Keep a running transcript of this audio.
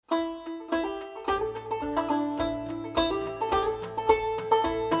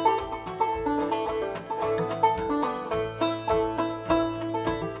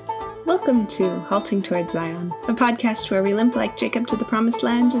Welcome to Halting Towards Zion, a podcast where we limp like Jacob to the promised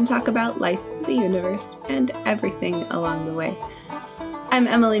land and talk about life, the universe, and everything along the way. I'm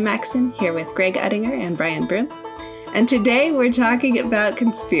Emily Maxon, here with Greg Uttinger and Brian Broom, and today we're talking about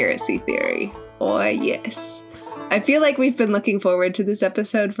conspiracy theory. Oh yes. I feel like we've been looking forward to this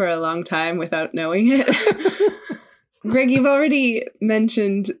episode for a long time without knowing it. Greg, you've already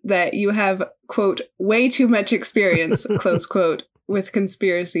mentioned that you have, quote, way too much experience, close quote, with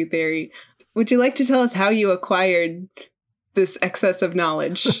conspiracy theory. Would you like to tell us how you acquired this excess of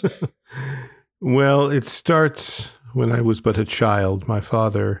knowledge? Well, it starts when I was but a child. My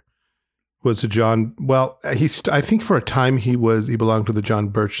father was I think for a time he belonged to the John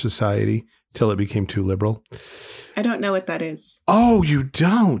Birch Society till it became too liberal. I don't know what that is. Oh, you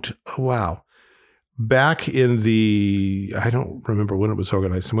don't? Oh, wow. Back in I don't remember when it was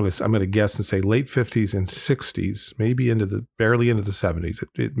organized. I'm going to guess and say late 50s and 60s, maybe barely into the 70s.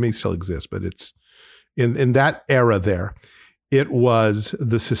 It may still exist, but it's in that era there. It was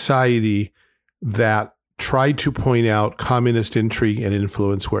the society that tried to point out communist intrigue and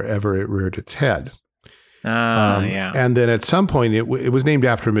influence wherever it reared its head. Yeah. And then at some point, it was named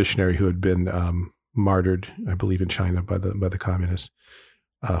after a missionary who had been martyred, I believe, in China by the communists.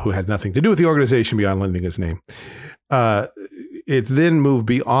 Who had nothing to do with the organization beyond lending his name. It then moved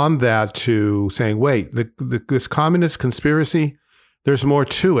beyond that to saying, wait, this communist conspiracy, there's more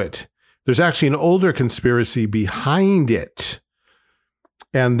to it. There's actually an older conspiracy behind it.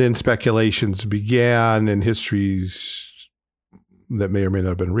 And then speculations began and histories that may or may not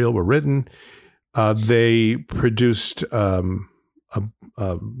have been real were written. They produced a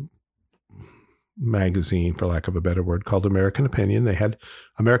magazine, for lack of a better word, called American Opinion. They had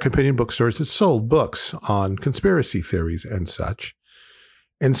American Opinion bookstores that sold books on conspiracy theories and such.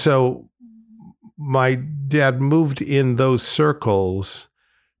 And so my dad moved in those circles.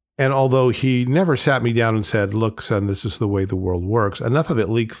 And although he never sat me down and said, look, son, this is the way the world works, enough of it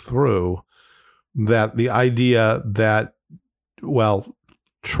leaked through that the idea that, well,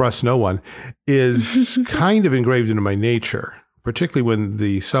 trust no one is kind of engraved into my nature, particularly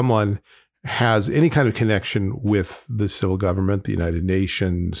when someone has any kind of connection with the civil government, the United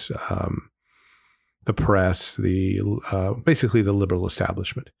Nations, the press, basically the liberal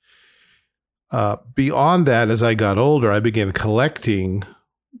establishment. Beyond that, as I got older, I began collecting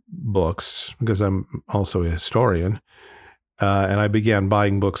books because I'm also a historian, and I began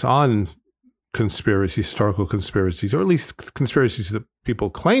buying books on historical conspiracies, or at least conspiracies that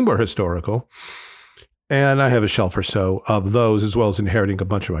people claim were historical. And I have a shelf or so of those, as well as inheriting a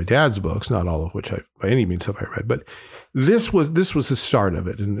bunch of my dad's books, not all of which by any means have I read. But this was the start of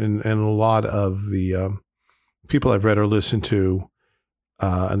it. And a lot of the people I've read or listened to,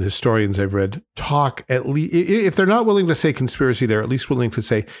 and the historians I've read talk, at least, if they're not willing to say conspiracy, they're at least willing to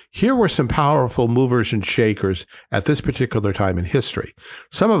say, here were some powerful movers and shakers at this particular time in history.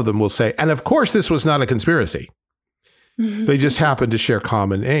 Some of them will say, and of course, this was not a conspiracy. They just happen to share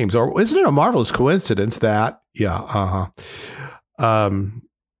common aims. Or isn't it a marvelous coincidence that, and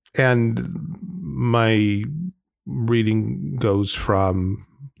my reading goes from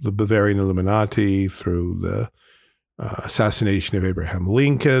the Bavarian Illuminati through the assassination of Abraham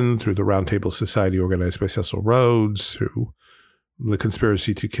Lincoln, through the Round Table Society organized by Cecil Rhodes, through the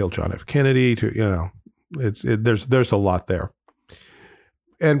conspiracy to kill John F. Kennedy, there's a lot there.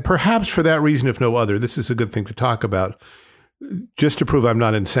 And perhaps for that reason, if no other, this is a good thing to talk about, just to prove I'm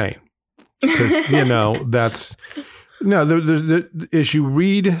not insane. Because, as you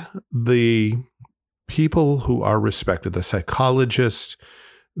read the people who are respected, the psychologists,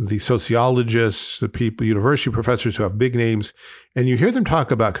 the sociologists, the people, university professors who have big names, and you hear them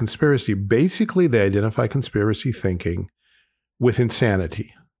talk about conspiracy, basically they identify conspiracy thinking with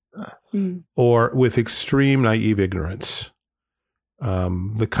insanity or with extreme naive ignorance.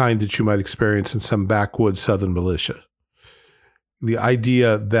 The kind that you might experience in some backwoods Southern militia. The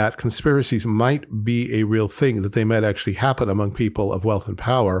idea that conspiracies might be a real thing, that they might actually happen among people of wealth and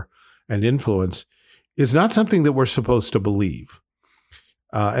power and influence, is not something that we're supposed to believe.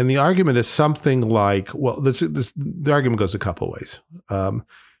 And the argument is something like, the argument goes a couple ways.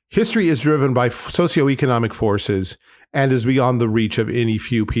 History is driven by socioeconomic forces and is beyond the reach of any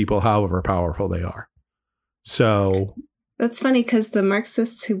few people, however powerful they are. So that's funny because the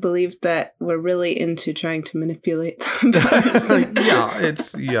Marxists who believed that were really into trying to manipulate them.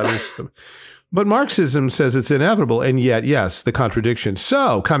 But Marxism says it's inevitable. And yet, yes, the contradiction.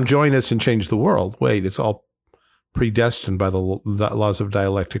 So come join us and change the world. Wait, it's all predestined by the laws of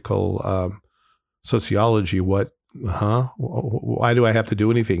dialectical sociology. What Why do I have to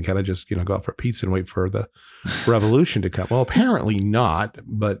do anything? Can I just, go out for pizza and wait for the revolution to come? Well, apparently not,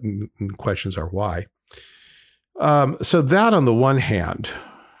 but questions are why. So that on the one hand,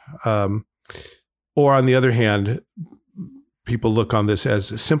 or on the other hand, people look on this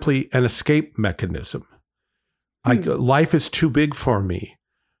as simply an escape mechanism. Life is too big for me.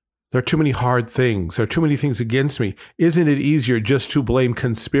 There are too many hard things. There are too many things against me. Isn't it easier just to blame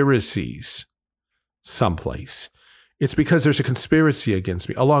conspiracies someplace? It's because there's a conspiracy against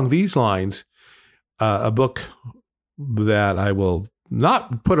me. Along these lines, a book that I will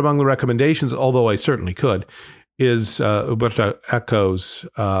not put among the recommendations, although I certainly could, is Umberto Eco's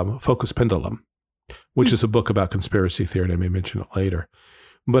Focus Pendulum, which is a book about conspiracy theory, and I may mention it later.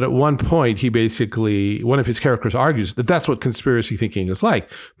 But at one point, one of his characters argues that that's what conspiracy thinking is like.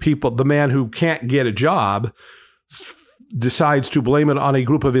 The man who can't get a job decides to blame it on a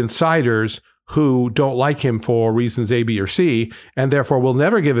group of insiders who don't like him for reasons A, B, or C, and therefore will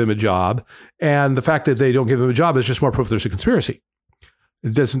never give him a job. And the fact that they don't give him a job is just more proof there's a conspiracy.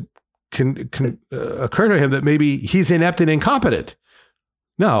 It doesn't occur to him that maybe he's inept and incompetent.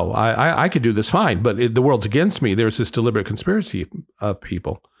 No, I could do this fine, but the world's against me. There's this deliberate conspiracy of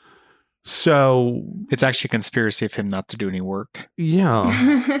people. So it's actually a conspiracy of him not to do any work. Yeah.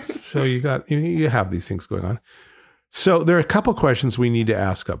 So you have these things going on. So there are a couple questions we need to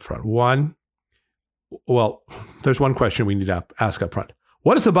ask up front. There's one question we need to ask up front.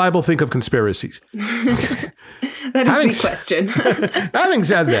 What does the Bible think of conspiracies? That is the question. Having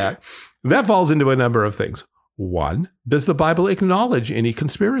said that falls into a number of things. One, does the Bible acknowledge any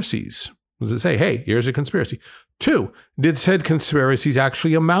conspiracies? Does it say, hey, here's a conspiracy? Two, did said conspiracies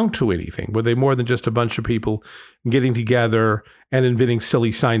actually amount to anything? Were they more than just a bunch of people getting together and inventing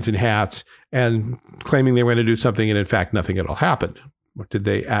silly signs and hats and claiming they were going to do something and in fact nothing at all happened? Or did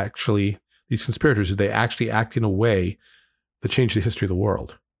these conspirators, did they actually act in a way that changed the history of the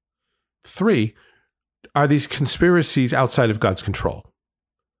world? Three, are these conspiracies outside of God's control?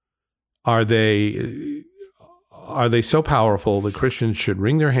 Are they so powerful that Christians should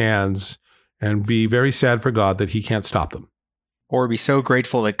wring their hands and be very sad for God that he can't stop them? Or be so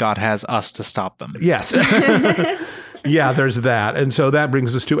grateful that God has us to stop them. Yes. Yeah, there's that. And so that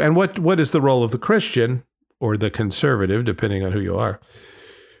brings us to, and what is the role of the Christian or the conservative, depending on who you are,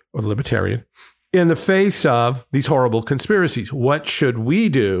 or the libertarian, in the face of these horrible conspiracies? What should we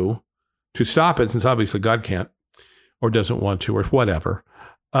do to stop it, since obviously God can't or doesn't want to or whatever?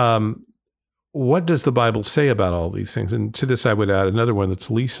 What does the Bible say about all these things? And to this, I would add another one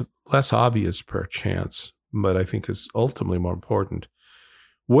that's less obvious perchance, but I think is ultimately more important.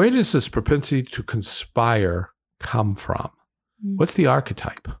 Where does this propensity to conspire come from? What's the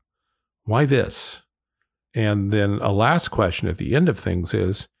archetype? Why this? And then a last question at the end of things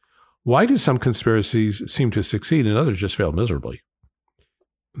is, why do some conspiracies seem to succeed and others just fail miserably?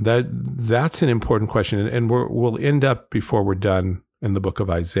 That's an important question. And we'll end up, before we're done, in the book of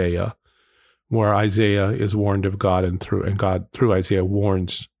Isaiah, where Isaiah is warned of God, and God through Isaiah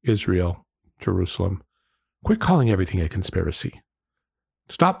warns Israel, Jerusalem, quit calling everything a conspiracy.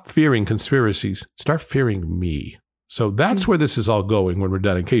 Stop fearing conspiracies. Start fearing me. So that's where this is all going when we're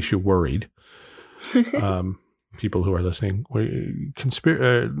done, in case you're worried. People who are listening,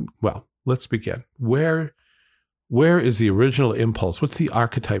 let's begin. Where is the original impulse? What's the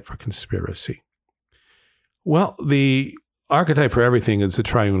archetype for conspiracy? Well, the archetype for everything is the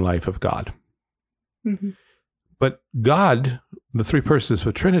triune life of God. Mm-hmm. But God, the three persons of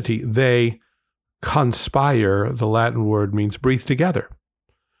the Trinity, they conspire. The Latin word means breathe together.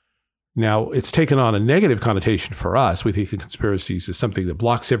 Now, it's taken on a negative connotation for us. We think of conspiracies as something that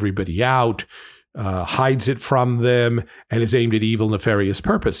blocks everybody out, hides it from them, and is aimed at evil, nefarious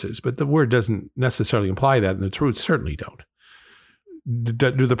purposes. But the word doesn't necessarily imply that, and the truth certainly don't.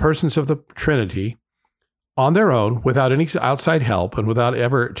 Do the persons of the Trinity, on their own, without any outside help, and without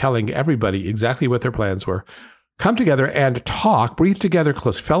ever telling everybody exactly what their plans were, come together and talk, breathe together,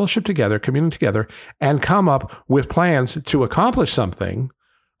 close fellowship together, commune together, and come up with plans to accomplish something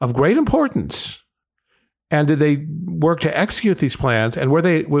of great importance? And did they work to execute these plans? And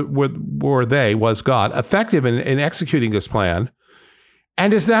was God effective in executing this plan?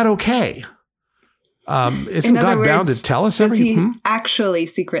 And is that okay? Isn't God bound to tell us everything? Does he actually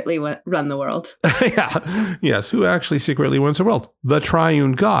secretly run the world? Yeah. Yes. Who actually secretly runs the world? The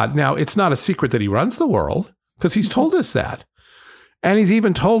triune God. Now, it's not a secret that he runs the world, because he's told us that. And he's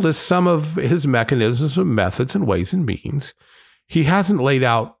even told us some of his mechanisms and methods and ways and means. He hasn't laid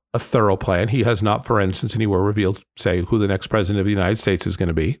out a thorough plan. He has not, for instance, anywhere revealed, say, who the next president of the United States is going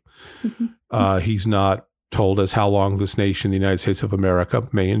to be. Mm-hmm. He's not told us how long this nation, the United States of America,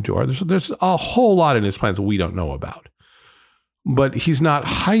 may endure. There's a whole lot in his plans that we don't know about. But he's not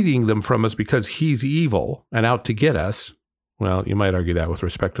hiding them from us because he's evil and out to get us. Well, you might argue that with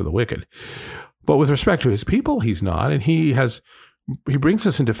respect to the wicked. But with respect to his people, he's not. And he brings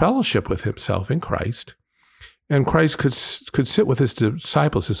us into fellowship with himself in Christ. And Christ could sit with his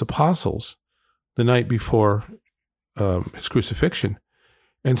disciples, his apostles, the night before his crucifixion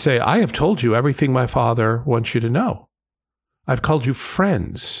and say, I have told you everything my Father wants you to know. I've called you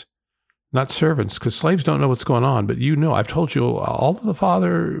friends, not servants, because slaves don't know what's going on, but you know, I've told you all that the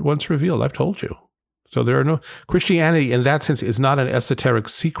Father once revealed. I've told you. So Christianity in that sense is not an esoteric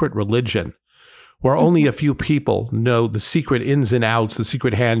secret religion where only a few people know the secret ins and outs, the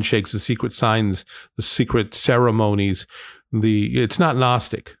secret handshakes, the secret signs, the secret ceremonies. It's not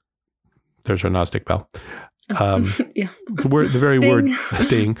Gnostic. There's our Gnostic bell. Yeah. The very word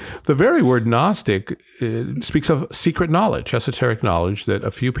sting. The very word Gnostic speaks of secret knowledge, esoteric knowledge that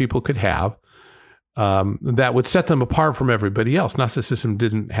a few people could have that would set them apart from everybody else. Gnosticism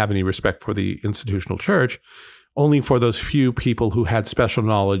didn't have any respect for the institutional church, only for those few people who had special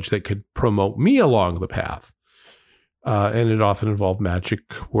knowledge that could promote me along the path. And it often involved magic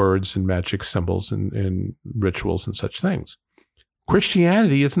words and magic symbols and rituals and such things.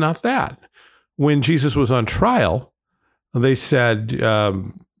 Christianity is not that. When Jesus was on trial, they said,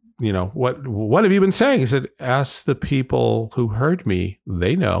 what have you been saying? He said, ask the people who heard me.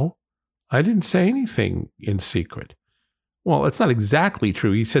 They know. I didn't say anything in secret. Well, it's not exactly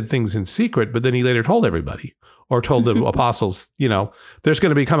true. He said things in secret, but then he later told everybody or told the apostles, there's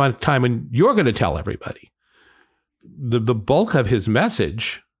going to come a time when you're going to tell everybody. The bulk of his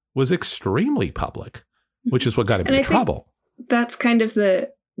message was extremely public, which is what got him in trouble. That's kind of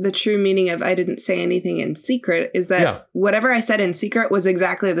the true meaning of I didn't say anything in secret is that whatever I said in secret was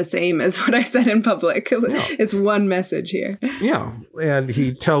exactly the same as what I said in public. Yeah. It's one message here. Yeah. And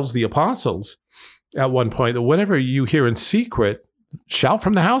he tells the apostles at one point that whatever you hear in secret, shout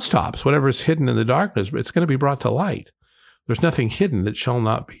from the housetops. Whatever is hidden in the darkness, it's going to be brought to light. There's nothing hidden that shall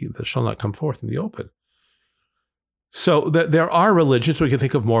not come forth in the open. So there are religions. We can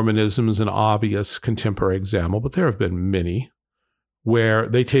think of Mormonism as an obvious contemporary example, but there have been many where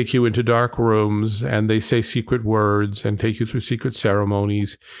they take you into dark rooms and they say secret words and take you through secret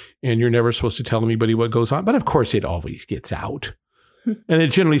ceremonies, and you're never supposed to tell anybody what goes on. But of course, it always gets out. And it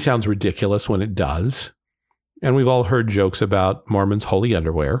generally sounds ridiculous when it does. And we've all heard jokes about Mormons' holy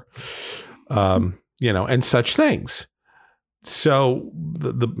underwear, and such things. So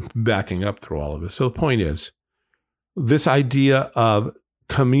the backing up through all of this. So the point is, this idea of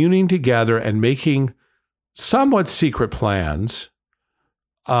communing together and making somewhat secret plans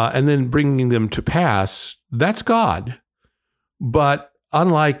and then bringing them to pass, that's God. But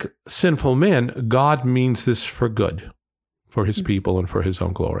unlike sinful men, God means this for good, for his people and for his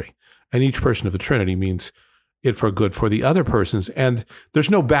own glory. And each person of the Trinity means it for good for the other persons. And there's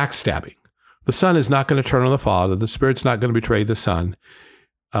no backstabbing. The Son is not going to turn on the Father. The Spirit's not going to betray the Son.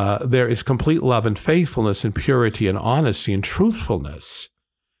 There is complete love and faithfulness and purity and honesty and truthfulness.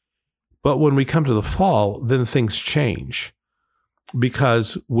 But when we come to the fall, then things change.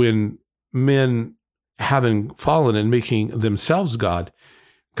 Because when men, having fallen and making themselves God,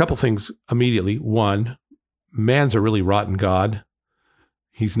 a couple things immediately. One, man's a really rotten God.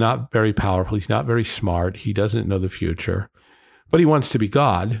 He's not very powerful. He's not very smart. He doesn't know the future. But he wants to be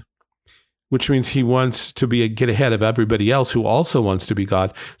God, which means he wants to get ahead of everybody else who also wants to be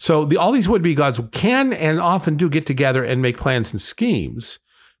God. So all these would-be gods can and often do get together and make plans and schemes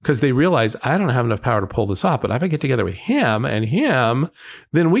because they realize, I don't have enough power to pull this off, but if I get together with him and him,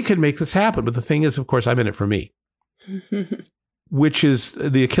 then we can make this happen. But the thing is, of course, I'm in it for me, which is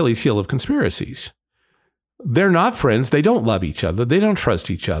the Achilles heel of conspiracies. They're not friends. They don't love each other. They don't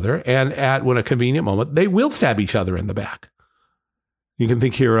trust each other. And when a convenient moment, they will stab each other in the back. You can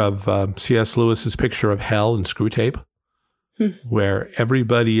think here of C.S. Lewis's picture of hell in Screwtape, where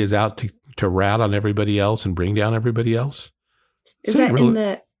everybody is out to rat on everybody else and bring down everybody else. Is that in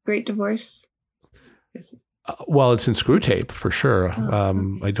The Great Divorce? Well, it's in Screwtape for sure.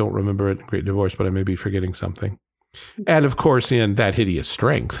 Okay. I don't remember it in Great Divorce, but I may be forgetting something. And of course, in That Hideous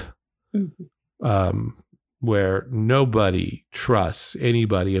Strength, where nobody trusts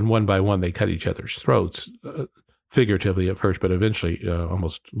anybody, and one by one they cut each other's throats. Figuratively at first, but eventually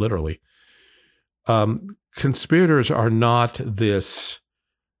almost literally. Conspirators are not this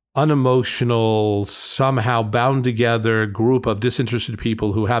unemotional, somehow bound together group of disinterested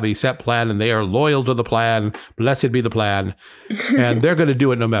people who have a set plan and they are loyal to the plan. Blessed be the plan. And they're going to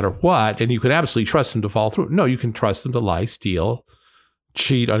do it no matter what. And you can absolutely trust them to fall through. No, you can trust them to lie, steal,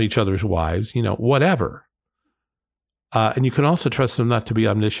 cheat on each other's wives, whatever. And you can also trust them not to be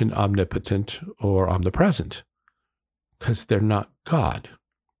omniscient, omnipotent, or omnipresent, because they're not God.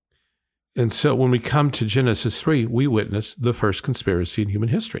 And so when we come to Genesis 3, we witness the first conspiracy in human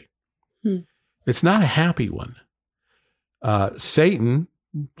history. It's not a happy one. Satan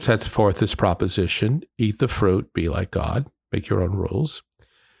sets forth this proposition: eat the fruit, be like God, make your own rules.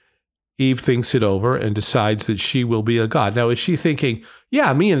 Eve thinks it over and decides that she will be a god. Now, is she thinking,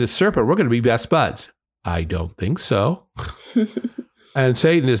 yeah, me and the serpent, we're going to be best buds? I don't think so. And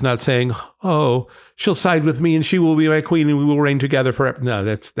Satan is not saying, oh, she'll side with me and she will be my queen and we will reign together forever. No,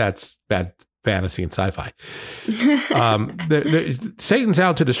 that's bad fantasy and sci-fi. Satan's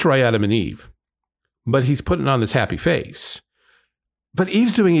out to destroy Adam and Eve, but he's putting on this happy face. But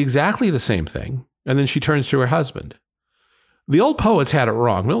Eve's doing exactly the same thing, and then she turns to her husband. The old poets had it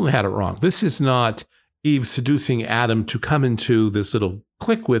wrong. Milton had it wrong. This is not Eve seducing Adam to come into this little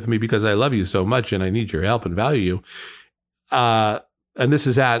clique with me because I love you so much and I need your help and value you. And this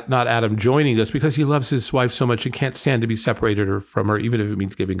is not Adam joining us because he loves his wife so much and can't stand to be separated from her, even if it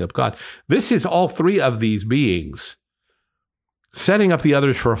means giving up God. This is all three of these beings setting up the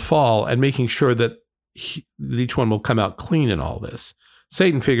others for a fall and making sure that each one will come out clean in all this.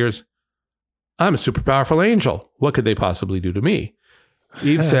 Satan figures, I'm a super powerful angel. What could they possibly do to me?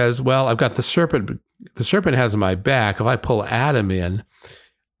 Eve says, well, I've got the serpent. The serpent has my back. If I pull Adam in,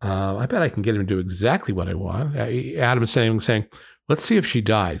 I bet I can get him to do exactly what I want. Adam is saying, let's see if she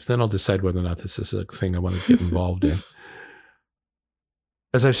dies. Then I'll decide whether or not this is a thing I want to get involved in.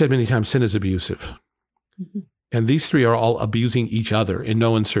 As I've said many times, sin is abusive. And these three are all abusing each other in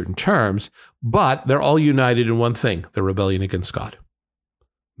no uncertain terms, but they're all united in one thing, the rebellion against God.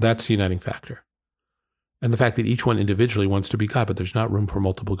 That's the uniting factor. And the fact that each one individually wants to be God, but there's not room for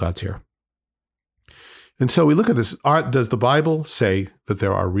multiple gods here. And so we look at this. Does the Bible say that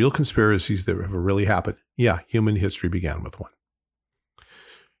there are real conspiracies that have really happened? Yeah, human history began with one.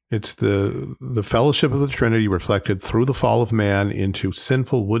 It's the fellowship of the Trinity reflected through the fall of man into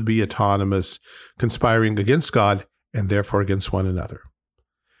sinful, would-be autonomous, conspiring against God and therefore against one another.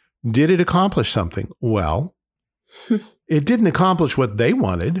 Did it accomplish something? Well, it didn't accomplish what they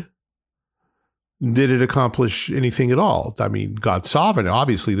wanted. Did it accomplish anything at all? I mean, God's sovereign.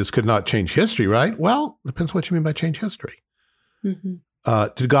 Obviously, this could not change history, right? Well, depends what you mean by change history.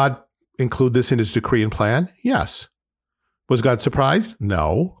 Did God include this in his decree and plan? Yes. Was God surprised?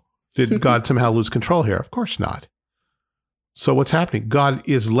 No. Did God somehow lose control here? Of course not. So what's happening? God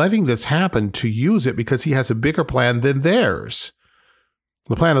is letting this happen to use it because he has a bigger plan than theirs.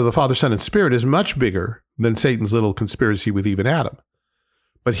 The plan of the Father, Son, and Spirit is much bigger than Satan's little conspiracy with Eve and Adam.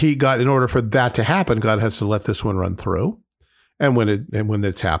 But in order for that to happen, God has to let this one run through. And when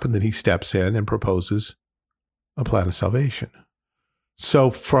it's happened, then he steps in and proposes a plan of salvation.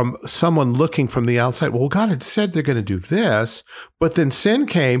 So from someone looking from the outside, well, God had said they're going to do this, but then sin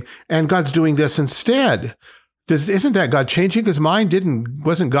came and God's doing this instead. Isn't that God changing his mind?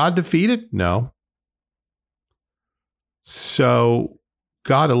 Wasn't God defeated? No. So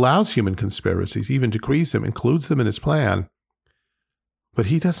God allows human conspiracies, even decrees them, includes them in his plan, but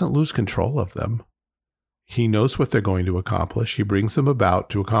he doesn't lose control of them. He knows what they're going to accomplish. He brings them about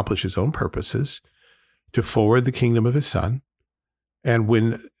to accomplish his own purposes, to forward the kingdom of his Son. And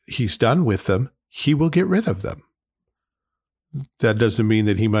when he's done with them, he will get rid of them. That doesn't mean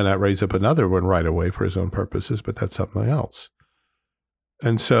that he might not raise up another one right away for his own purposes, but that's something else.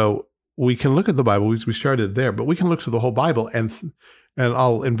 And so we can look at the Bible. We started there, but we can look to the whole Bible, and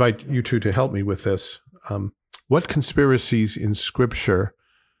I'll invite you two to help me with this. What conspiracies in Scripture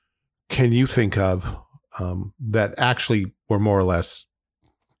can you think of that actually were more or less,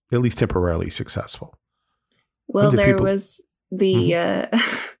 at least temporarily, successful? Well, there was the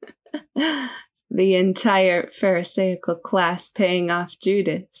the entire Pharisaical class paying off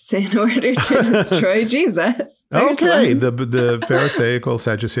Judas in order to destroy Jesus. Okay, the Pharisaical,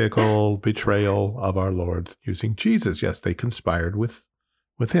 Sadduceical betrayal of our Lord using Jesus. Yes, they conspired with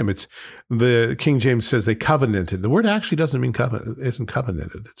him. It's the King James says they covenanted. The word actually doesn't mean isn't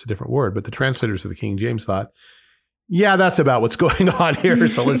covenanted. It's a different word. But the translators of the King James thought, yeah, that's about what's going on here.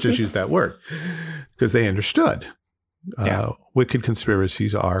 So let's just use that word because they understood. Wicked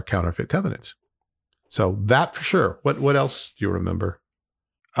conspiracies are counterfeit covenants. So that for sure. What else do you remember?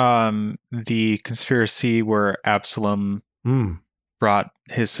 The conspiracy where Absalom brought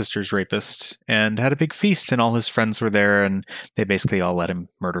his sister's rapist and had a big feast, and all his friends were there, and they basically all let him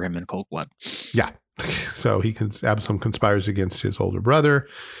murder him in cold blood. Yeah. So Absalom conspires against his older brother,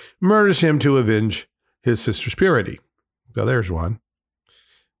 murders him to avenge his sister's purity. So there's one.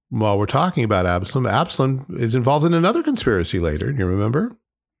 While we're talking about Absalom is involved in another conspiracy later. Do you remember?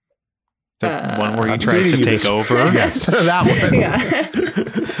 The one where he tries to take over? Yes, that one.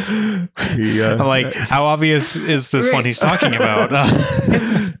 Yeah. I'm like, how obvious is this one he's talking about?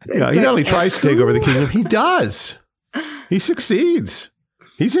 He not only tries to take over the kingdom, he does. He succeeds.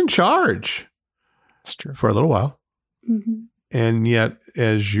 He's in charge. It's true. For a little while. Mm-hmm. And yet,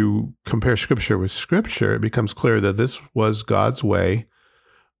 as you compare Scripture with Scripture, it becomes clear that this was God's way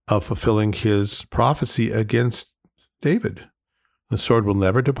of fulfilling his prophecy against David. The sword will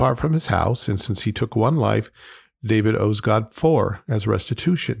never depart from his house, and since he took one life, David owes God 4 as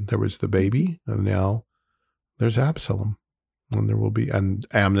restitution. There was the baby, and now there's Absalom. And there will be, and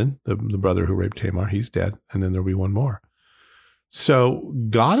Amnon, the brother who raped Tamar, he's dead, and then there'll be one more. So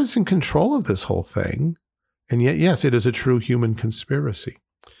God is in control of this whole thing, and yet, yes, it is a true human conspiracy.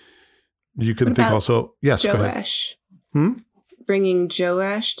 You can think also, yes, Joash. Go ahead. Bringing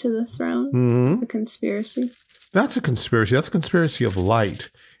Joash to the throne is a conspiracy. That's a conspiracy. That's a conspiracy of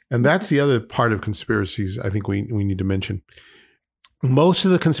light. And that's the other part of conspiracies I think we need to mention. Most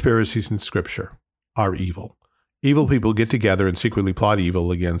of the conspiracies in Scripture are evil. Evil people get together and secretly plot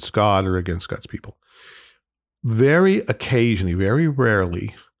evil against God or against God's people. Very occasionally, very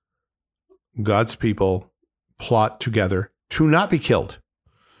rarely, God's people plot together to not be killed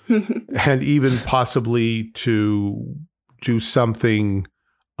and even possibly to do something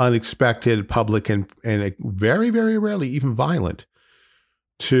unexpected, public, and very, very rarely even violent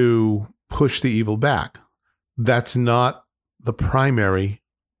to push the evil back. That's not the primary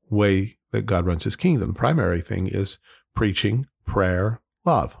way that God runs his kingdom. The primary thing is preaching, prayer,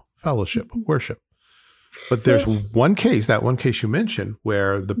 love, fellowship, worship. But there's one case, that one case you mentioned,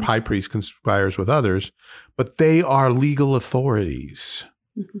 where the high priest conspires with others, but they are legal authorities,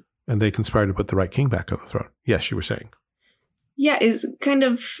 and they conspire to put the right king back on the throne. Yes, you were saying. Yeah, it kind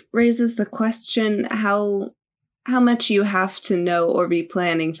of raises the question how much you have to know or be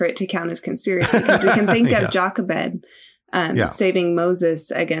planning for it to count as conspiracy. Because we can think of Jochebed saving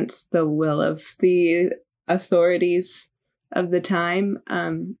Moses against the will of the authorities of the time.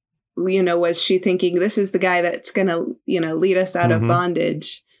 Was she thinking this is the guy that's going to, lead us out of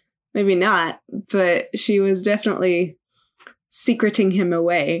bondage? Maybe not, but she was definitely secreting him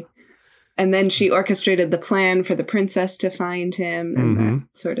away. And then she orchestrated the plan for the princess to find him and that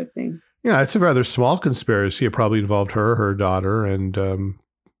sort of thing. Yeah, it's a rather small conspiracy. It probably involved her daughter, and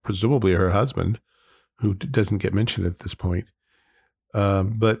presumably her husband, who doesn't get mentioned at this point.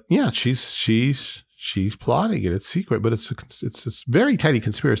 But yeah, she's plotting it. It's secret, but it's a very tiny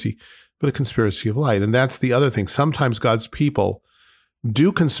conspiracy, but a conspiracy of light. And that's the other thing. Sometimes God's people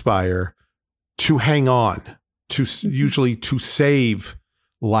do conspire to hang on, usually to save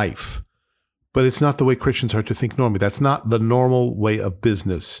life. But it's not the way Christians are to think normally. That's not the normal way of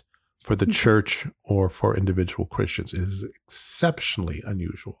business for the church or for individual Christians. It is exceptionally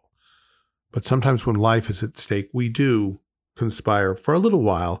unusual. But sometimes when life is at stake, we do conspire for a little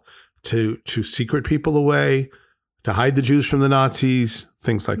while to secret people away, to hide the Jews from the Nazis,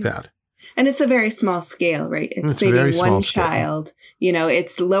 things like that. And it's a very small scale, right? It's saving one child.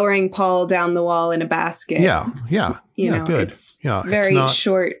 It's lowering Paul down the wall in a basket. Yeah. Good. It's very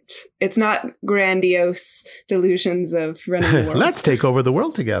short. It's not grandiose delusions of running the world. Let's take over the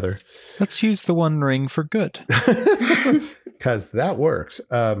world together. Let's use the One Ring for good. Because that works.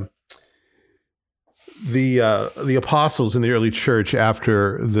 The apostles in the early church,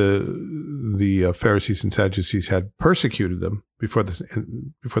 after the Pharisees and Sadducees had persecuted them before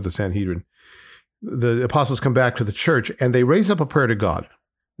the Sanhedrin, the apostles come back to the church and they raise up a prayer to God.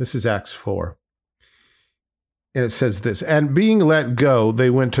 This is Acts 4. And it says this: "And being let go, they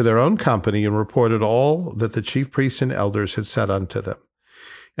went to their own company and reported all that the chief priests and elders had said unto them.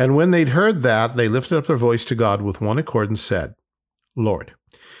 And when they'd heard that, they lifted up their voice to God with one accord and said, Lord,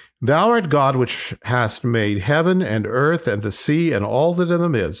 Thou art God which hast made heaven and earth and the sea and all that in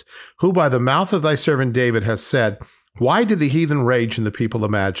them is, who by the mouth of thy servant David hast said, Why did the heathen rage and the people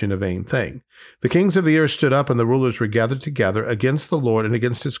imagine a vain thing? The kings of the earth stood up and the rulers were gathered together against the Lord and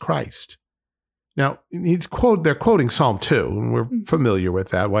against his Christ." Now, they're quoting Psalm 2, and we're familiar with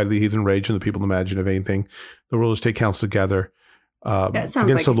that. Why do the heathen rage and the people imagine a vain thing? The rulers take counsel together against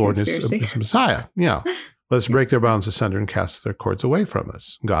the Lord and his Messiah. Yeah. Let's break their bonds asunder and cast their cords away from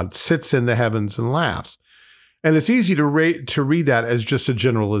us. God sits in the heavens and laughs. And it's easy to read that as just a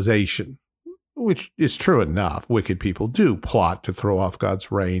generalization, which is true enough. Wicked people do plot to throw off God's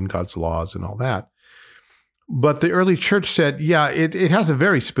reign, God's laws, and all that. But the early church said, yeah, it has a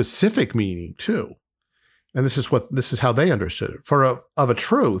very specific meaning too. And this is how they understood it. For of a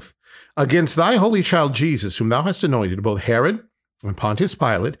truth, against thy holy child Jesus, whom thou hast anointed, both Herod and Pontius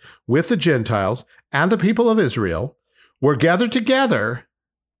Pilate, with the Gentiles and the people of Israel, were gathered together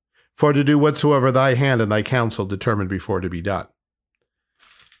for to do whatsoever thy hand and thy counsel determined before to be done.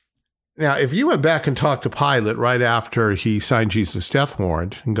 Now, if you went back and talked to Pilate right after he signed Jesus' death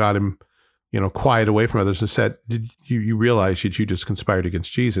warrant and got him, quiet away from others and said, did you realize that you just conspired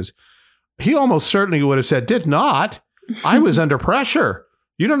against Jesus? He almost certainly would have said, did not. I was under pressure.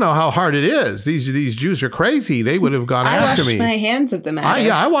 You don't know how hard it is. These Jews are crazy. They would have gone after me. I washed my hands of the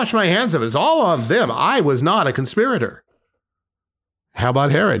matter. I washed my hands of it. It's all on them. I was not a conspirator. How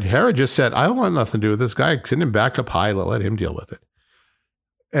about Herod? Herod just said, I don't want nothing to do with this guy. Send him back to Pilate. Let him deal with it.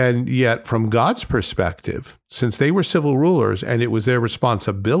 And yet, from God's perspective, since they were civil rulers and it was their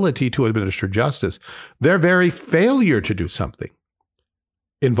responsibility to administer justice, their very failure to do something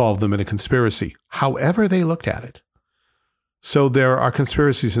involved them in a conspiracy, however they looked at it. So there are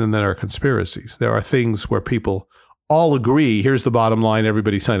conspiracies and then there are conspiracies. There are things where people all agree, here's the bottom line,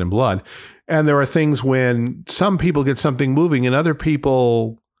 everybody sign in blood. And there are things when some people get something moving and other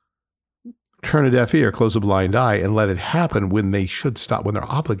people turn a deaf ear, close a blind eye, and let it happen when they should stop, when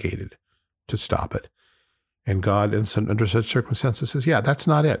they're obligated to stop it. And God, under such circumstances, says, yeah, that's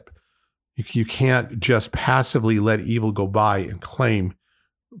not it. You can't just passively let evil go by and claim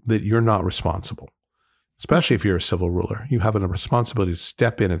that you're not responsible, especially if you're a civil ruler. You have a responsibility to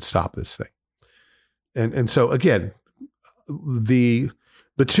step in and stop this thing. And so, again, the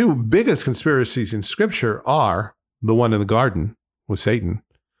two biggest conspiracies in Scripture are the one in the garden with Satan,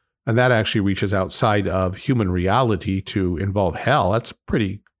 and that actually reaches outside of human reality to involve hell. That's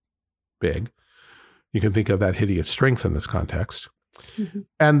pretty big. You can think of that hideous strength in this context. Mm-hmm.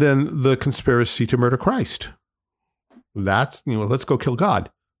 And then the conspiracy to murder Christ. That's, let's go kill God.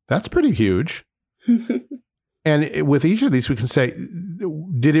 That's pretty huge. And with each of these, we can say,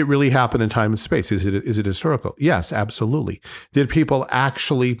 did it really happen in time and space? Is it historical? Yes, absolutely. Did people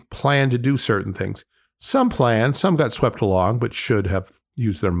actually plan to do certain things? Some planned, some got swept along, but should have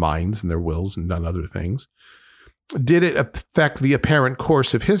used their minds and their wills and done other things. Did it affect the apparent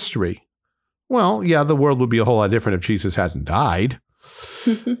course of history? Well, yeah, the world would be a whole lot different if Jesus hadn't died.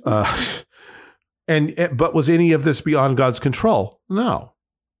 But was any of this beyond God's control? No.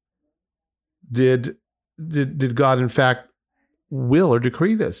 Did God, in fact, will or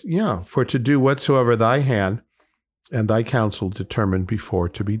decree this? Yeah, for to do whatsoever thy hand and thy counsel determined before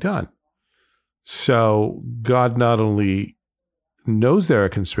to be done. So God not only knows there are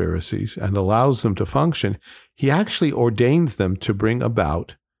conspiracies and allows them to function, he actually ordains them to bring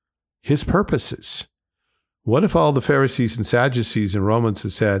about his purposes. What if all the Pharisees and Sadducees and Romans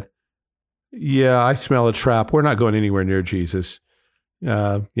had said, yeah, I smell a trap. We're not going anywhere near Jesus.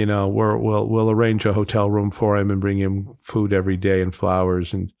 We'll arrange a hotel room for him and bring him food every day and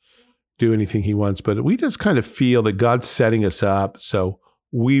flowers and do anything he wants. But we just kind of feel that God's setting us up, so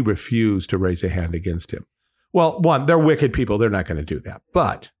we refuse to raise a hand against him. Well, one, they're wicked people. They're not going to do that.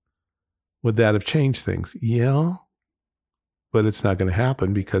 But would that have changed things? Yeah. But it's not going to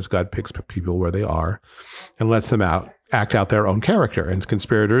happen because God picks people where they are and lets them act out their own character. And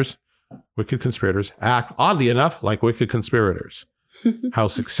wicked conspirators, act, oddly enough, like wicked conspirators. How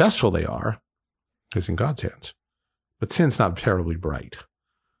successful they are is in God's hands. But sin's not terribly bright.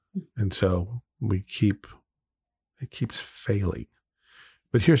 And so it keeps failing.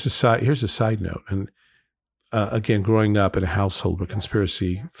 But here's a side note. And again, growing up in a household where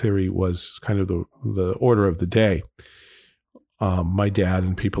conspiracy theory was kind of the order of the day, my dad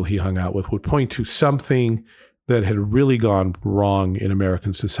and people he hung out with would point to something that had really gone wrong in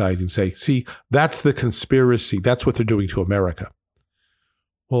American society and say, see, that's the conspiracy. That's what they're doing to America.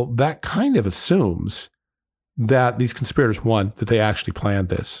 Well, that kind of assumes that these conspirators, one, that they actually planned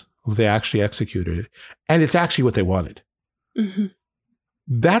this, they actually executed it, and it's actually what they wanted. Mm-hmm.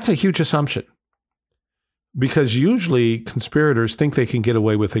 That's a huge assumption because usually conspirators think they can get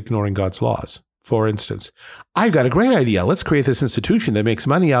away with ignoring God's laws. For instance, I've got a great idea. Let's create this institution that makes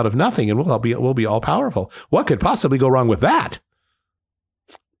money out of nothing and we'll be all powerful. What could possibly go wrong with that?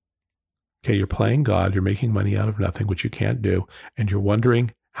 Okay, you're playing God, you're making money out of nothing, which you can't do, and you're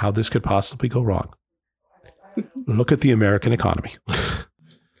wondering how this could possibly go wrong. Look at the American economy.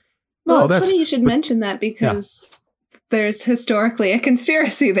 Well, it's funny you should mention that because there's historically a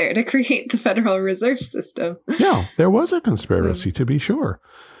conspiracy there to create the Federal Reserve System. Yeah, there was a conspiracy, to be sure.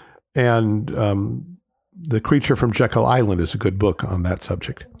 And The Creature from Jekyll Island is a good book on that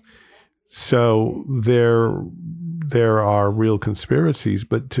subject. So there are real conspiracies,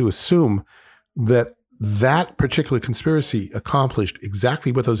 but to assume that particular conspiracy accomplished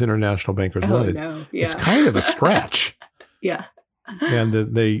exactly what those international bankers wanted, it's kind of a stretch. Yeah. And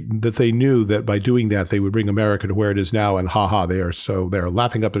that they knew that by doing that, they would bring America to where it is now. And they're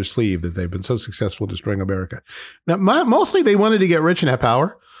laughing up their sleeve that they've been so successful destroying America. Now, mostly they wanted to get rich and have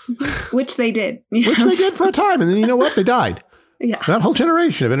power. Which they did. Which they did for a time. And then you know what? They died. Yeah. That whole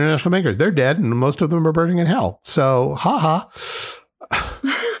generation of international bankers, they're dead, and most of them are burning in hell. So,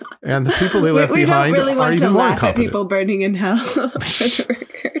 And the people they left behind don't really are want even to more laugh incompetent. at people burning in hell. For the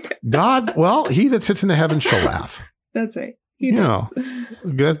record. God, well, he that sits in the heavens shall laugh. That's right. You know,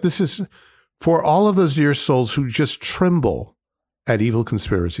 this is for all of those dear souls who just tremble at evil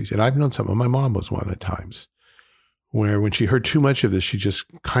conspiracies. And I've known some. My mom was one at times, where when she heard too much of this, she just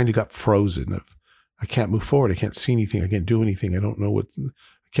kind of got frozen. I can't move forward. I can't see anything. I can't do anything. I don't know I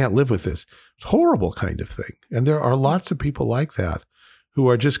can't live with this. It's a horrible kind of thing. And there are lots of people like that who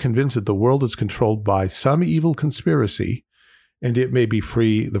are just convinced that the world is controlled by some evil conspiracy. And it may be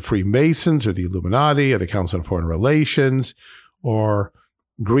the Freemasons or the Illuminati or the Council on Foreign Relations or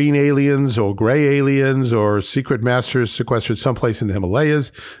green aliens or gray aliens or secret masters sequestered someplace in the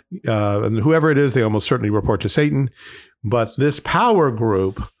Himalayas. And whoever it is, they almost certainly report to Satan. But this power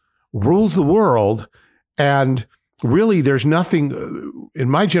group rules the world. And really, there's nothing in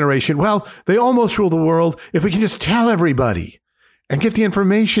my generation. Well, they almost rule the world if we can just tell everybody and get the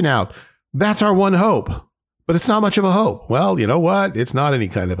information out. That's our one hope. But it's not much of a hope. Well, you know what? It's not any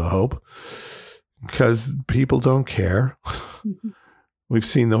kind of a hope because people don't care. We've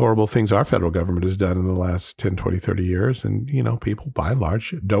seen the horrible things our federal government has done in the last 10, 20, 30 years. And, you know, people by and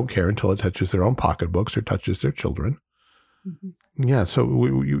large don't care until it touches their own pocketbooks or touches their children. Mm-hmm. Yeah. So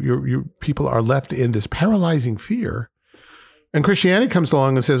you people are left in this paralyzing fear. And Christianity comes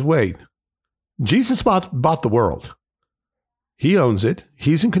along and says, wait, Jesus bought the world. He owns it.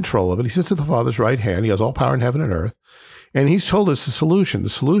 He's in control of it. He sits at the Father's right hand. He has all power in heaven and earth. And he's told us the solution.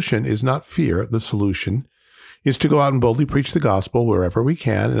 The solution is not fear. The solution is to go out and boldly preach the gospel wherever we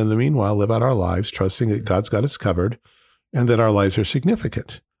can. And in the meanwhile, live out our lives, trusting that God's got us covered and that our lives are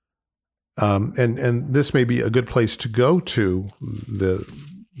significant. And this may be a good place to go to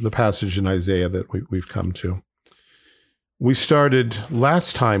the passage in Isaiah that we've come to. We started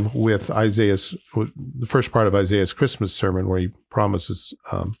last time with the first part of Isaiah's Christmas sermon, where he promises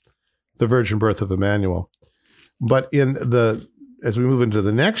the virgin birth of Emmanuel. But as we move into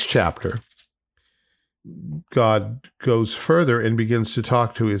the next chapter, God goes further and begins to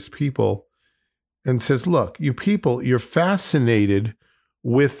talk to his people and says, look, you people, you're fascinated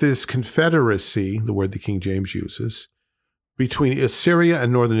with this confederacy, the word the King James uses, between Assyria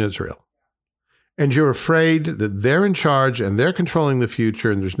and northern Israel. And you're afraid that they're in charge and they're controlling the future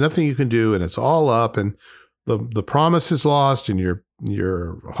and there's nothing you can do and it's all up and the promise is lost and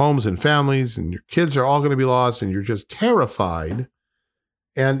your homes and families and your kids are all going to be lost and you're just terrified.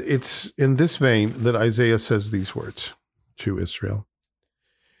 And it's in this vein that Isaiah says these words to Israel.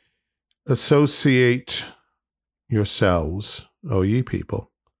 Associate yourselves, O ye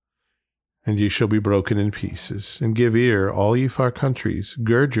people, and ye shall be broken in pieces. And give ear, all ye far countries,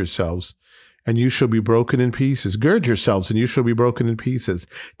 gird yourselves, and you shall be broken in pieces. Gird yourselves, and you shall be broken in pieces.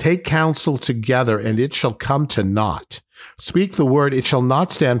 Take counsel together, and it shall come to naught. Speak the word, it shall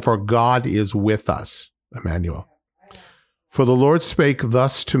not stand, for God is with us. Emmanuel. For the Lord spake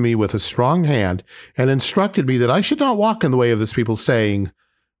thus to me with a strong hand, and instructed me that I should not walk in the way of this people, saying,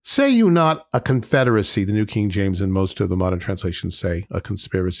 say you not a confederacy. The New King James and most of the modern translations say a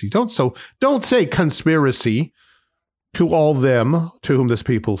conspiracy. Don't say conspiracy to all them to whom this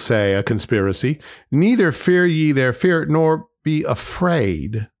people say a conspiracy. Neither fear ye their fear, nor be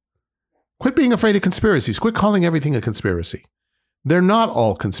afraid. Quit being afraid of conspiracies. Quit calling everything a conspiracy. They're not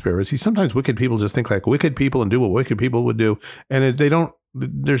all conspiracies. Sometimes wicked people just think like wicked people and do what wicked people would do. And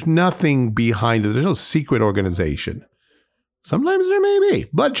there's nothing behind it. There's no secret organization. Sometimes there may be,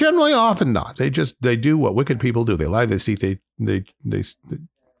 but generally often not. They do what wicked people do. They lie, they steal, they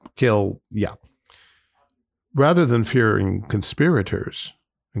kill. Yeah. Rather than fearing conspirators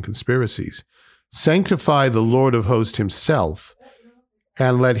and conspiracies, sanctify the Lord of hosts himself,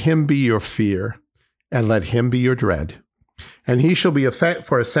 and let him be your fear, and let him be your dread. And he shall be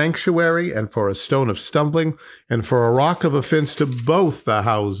for a sanctuary, and for a stone of stumbling, and for a rock of offense to both the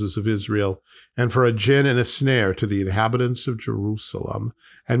houses of Israel, and for a gin and a snare to the inhabitants of Jerusalem.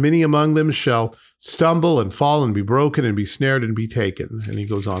 And many among them shall stumble and fall and be broken and be snared and be taken. And he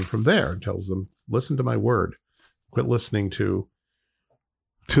goes on from there and tells them, listen to my word. Quit listening to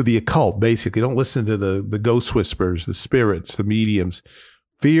the occult, basically. Don't listen to the ghost whispers, the spirits, the mediums.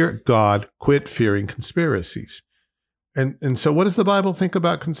 Fear God. Quit fearing conspiracies. And so what does the Bible think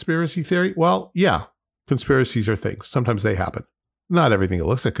about conspiracy theory? Well, yeah, conspiracies are things. Sometimes they happen. Not everything that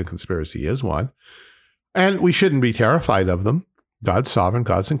looks like a conspiracy is one. And we shouldn't be terrified of them. God's sovereign.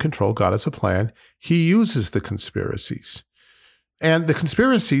 God's in control. God has a plan. He uses the conspiracies. And the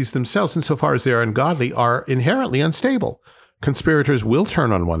conspiracies themselves, insofar as they are ungodly, are inherently unstable. conspirators will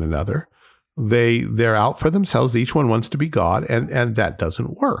turn on one another. They're out for themselves. Each one wants to be God, and that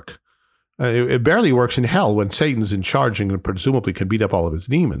doesn't work. It barely works in hell when Satan's in charge and presumably can beat up all of his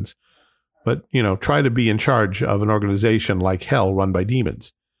demons. But, try to be in charge of an organization like hell run by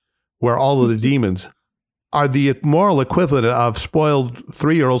demons, where all of the demons are the moral equivalent of spoiled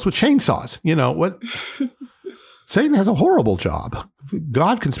 3-year-olds with chainsaws. What? Satan has a horrible job.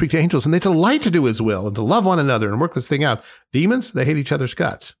 God can speak to angels, and they delight to do his will and to love one another and work this thing out. Demons, they hate each other's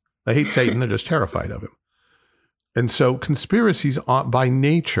guts. They hate Satan. They're just terrified of him. And so conspiracies by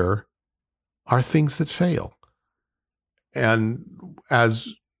nature are things that fail. And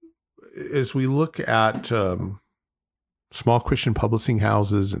as we look at small Christian publishing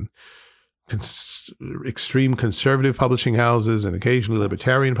houses and extreme conservative publishing houses and occasionally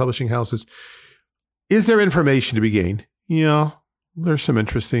libertarian publishing houses, is there information to be gained? There's some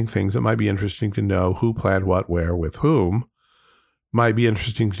interesting things that might be interesting to know. Who planned what, where, with whom. Might be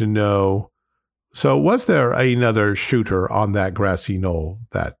interesting to know. So was there another shooter on that grassy knoll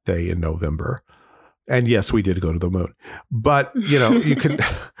that day in November? And yes, we did go to the moon. But, you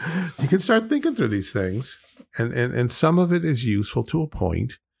can start thinking through these things. And some of it is useful to a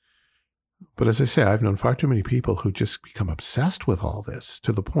point. But as I say, I've known far too many people who just become obsessed with all this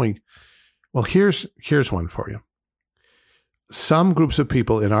to the point. Well, here's one for you. Some groups of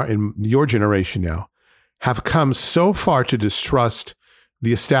people in your generation now have come so far to distrust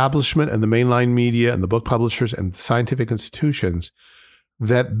the establishment and the mainline media and the book publishers and scientific institutions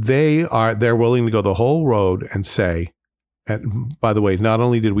that they're willing to go the whole road and say, and by the way, not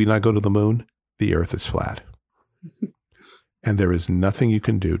only did we not go to the moon, the earth is flat. And there is nothing you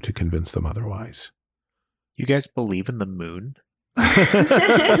can do to convince them otherwise. You guys believe in the moon?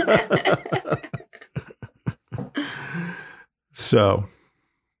 So,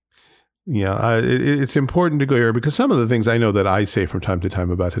 it's important to go here because some of the things I know that I say from time to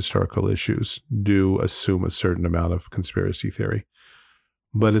time about historical issues do assume a certain amount of conspiracy theory.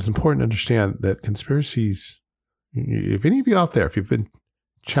 But it's important to understand that conspiracies, if any of you out there, if you've been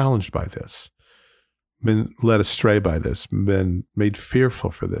challenged by this, been led astray by this, been made fearful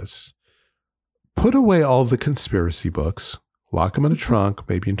for this, put away all the conspiracy books, lock them in a trunk.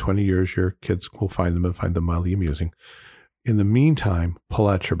 Maybe in 20 years, your kids will find them and find them mildly amusing. In the meantime, pull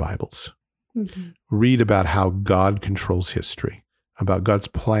out your Bibles. Mm-hmm. Read about how God controls history, about God's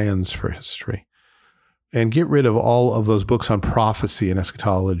plans for history, and get rid of all of those books on prophecy and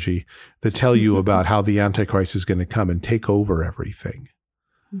eschatology that tell you about how the Antichrist is going to come and take over everything.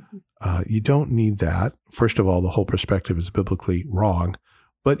 Mm-hmm. You don't need that. First of all, the whole perspective is biblically wrong.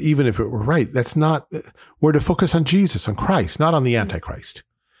 But even if it were right, that's not, we're to focus on Jesus, on Christ, not on the Antichrist.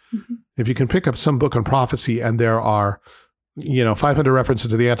 Mm-hmm. If you can pick up some book on prophecy and there are 500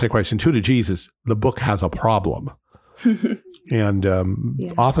 references to the Antichrist and 2 to Jesus, the book has a problem. And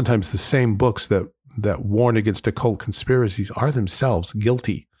oftentimes the same books that warn against occult conspiracies are themselves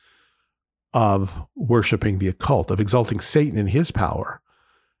guilty of worshiping the occult, of exalting Satan in his power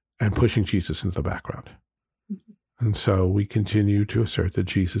and pushing Jesus into the background. And so we continue to assert that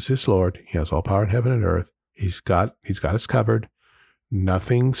Jesus is Lord. He has all power in heaven and earth. He's got us covered.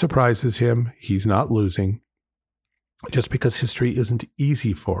 Nothing surprises him. He's not losing. Just because history isn't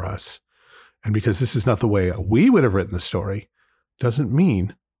easy for us, and because this is not the way we would have written the story, doesn't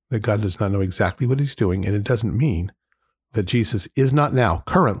mean that God does not know exactly what he's doing, and it doesn't mean that Jesus is not now,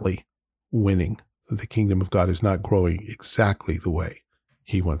 currently, winning, that the kingdom of God is not growing exactly the way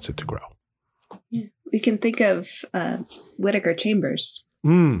he wants it to grow. Yeah. We can think of Whittaker Chambers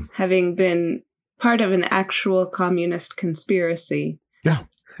having been part of an actual communist conspiracy. Yeah.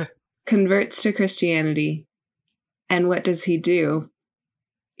 Converts to Christianity. And what does he do?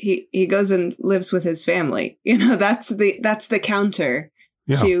 He goes and lives with his family. That's the counter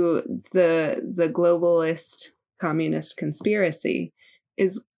to the globalist communist conspiracy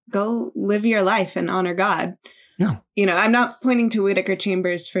is go live your life and honor God. Yeah. I'm not pointing to Whittaker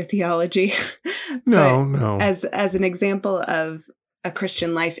Chambers for theology. No. As an example of a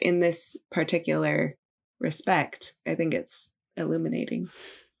Christian life in this particular respect, I think it's illuminating.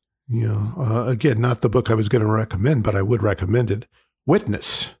 Again, not the book I was going to recommend, but I would recommend it.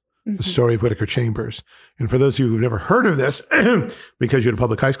 Witness, the story of Whittaker Chambers. And for those of you who've never heard of this, because you had a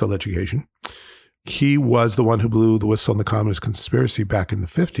public high school education, he was the one who blew the whistle on the communist conspiracy back in the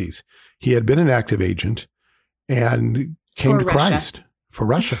 50s. He had been an active agent and came to Christ for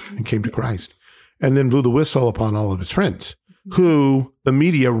Russia and came to Christ, and then blew the whistle upon all of his friends, who the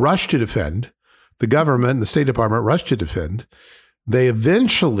media rushed to defend, the government and the State Department rushed to defend. They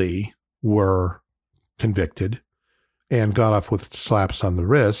eventually were convicted and got off with slaps on the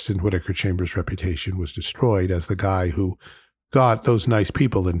wrist, and Whittaker Chambers' reputation was destroyed as the guy who got those nice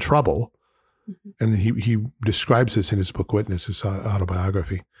people in trouble. And he describes this in his book Witness, his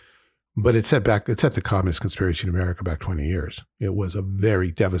autobiography. But it's at the communist conspiracy in America back 20 years. It was a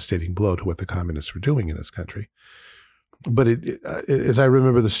very devastating blow to what the communists were doing in this country. But as I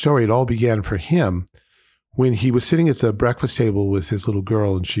remember the story, it all began for him when he was sitting at the breakfast table with his little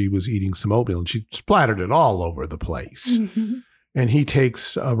girl, and she was eating some oatmeal, and she splattered it all over the place. And he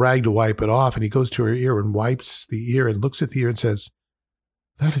takes a rag to wipe it off, and he goes to her ear and wipes the ear and looks at the ear and says,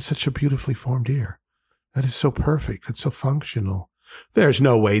 "That is such a beautifully formed ear. That is so perfect. It's so functional. There's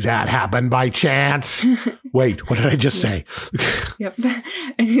no way that happened by chance." Wait, what did I just say? Yep.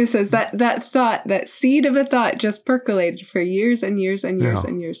 And he says that thought, that seed of a thought just percolated for years and years and years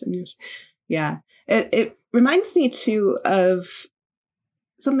and years and years. Yeah. It reminds me too of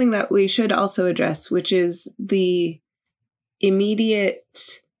something that we should also address, which is the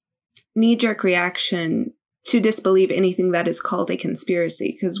immediate knee-jerk reaction to disbelieve anything that is called a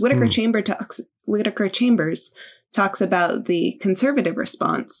conspiracy. Because Whittaker Chambers talks about the conservative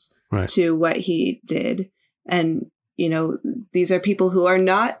response to what he did. And, these are people who are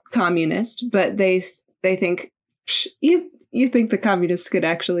not communist, but they think, you think the communists could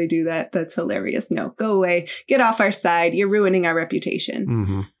actually do that? That's hilarious. No, go away. Get off our side. You're ruining our reputation.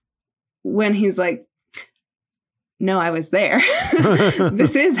 Mm-hmm. When he's like, no, I was there.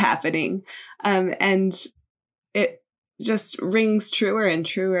 This is happening. And it just rings truer and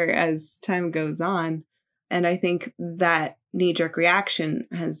truer as time goes on. And I think that knee-jerk reaction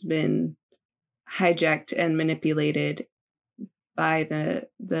has been hijacked and manipulated by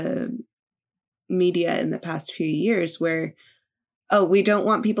the media in the past few years where, we don't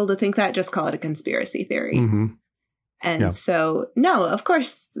want people to think that, just call it a conspiracy theory. Mm-hmm. And so, no, of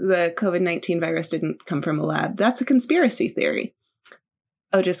course, the COVID-19 virus didn't come from a lab. That's a conspiracy theory.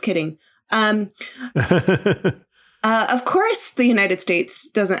 Oh, just kidding. Of course, the United States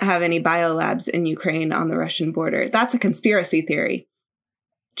doesn't have any biolabs in Ukraine on the Russian border. That's a conspiracy theory.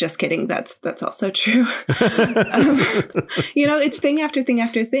 Just kidding. That's also true. It's thing after thing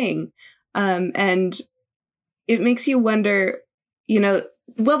after thing. And it makes you wonder,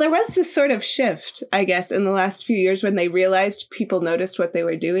 well, there was this sort of shift, I guess, in the last few years when they realized people noticed what they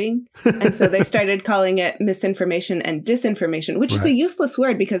were doing. And so they started calling it misinformation and disinformation, which is a useless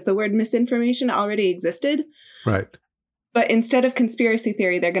word because the word misinformation already existed. Right. But instead of conspiracy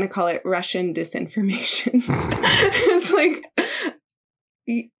theory, they're going to call it Russian disinformation. It's like,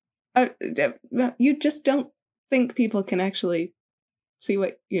 you just don't think people can actually see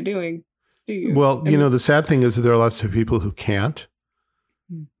what you're doing, do you? Well, the sad thing is that there are lots of people who can't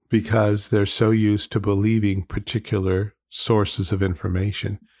because they're so used to believing particular sources of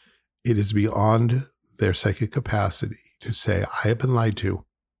information. It is beyond their psychic capacity to say, I have been lied to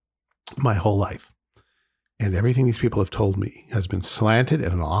my whole life. And everything these people have told me has been slanted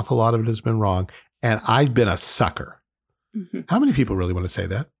and an awful lot of it has been wrong. And I've been a sucker. Mm-hmm. How many people really want to say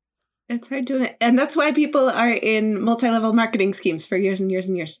that? It's hard to, and that's why people are in multi-level marketing schemes for years and years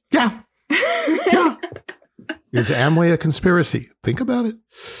and years. Yeah. Yeah. Is Amway a conspiracy? Think about it.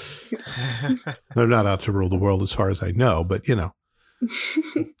 They're not out to rule the world as far as I know, but there's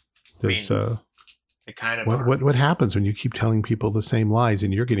they kind of what happens when you keep telling people the same lies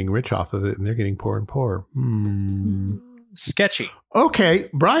and you're getting rich off of it and they're getting poorer and poorer? Sketchy. Okay,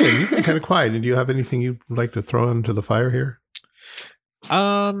 Brian, you've been kind of quiet. Do you have anything you'd like to throw into the fire here?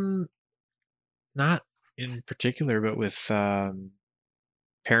 Not in particular, but with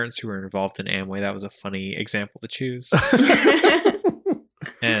parents who were involved in Amway, that was a funny example to choose.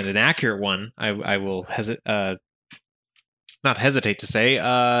 And an accurate one, I will not hesitate to say,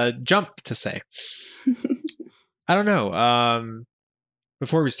 jump to say. I don't know.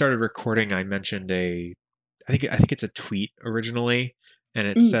 Before we started recording, I mentioned I think it's a tweet originally, and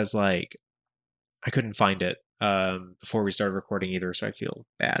it says like, I couldn't find it before we started recording either, so I feel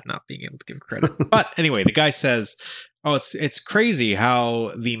bad not being able to give credit. But anyway, the guy says, "Oh, it's crazy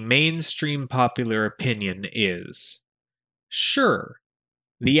how the mainstream popular opinion is. Sure,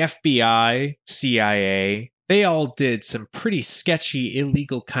 the FBI, CIA, they all did some pretty sketchy,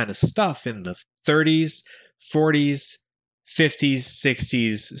 illegal kind of stuff in the 30s, 40s, 50s,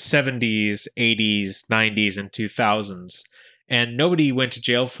 60s, 70s, 80s, 90s, and 2000s. And nobody went to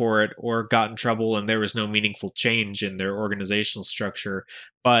jail for it or got in trouble, and there was no meaningful change in their organizational structure.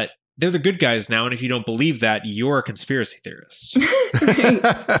 But they're the good guys now, and if you don't believe that, you're a conspiracy theorist."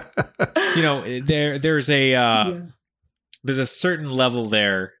 There's a certain level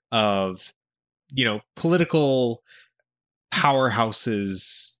there of, political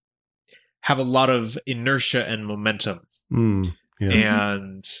powerhouses have a lot of inertia and momentum.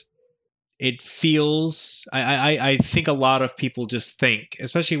 And it feels, I think a lot of people just think,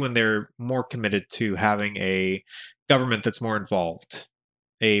 especially when they're more committed to having a government that's more involved,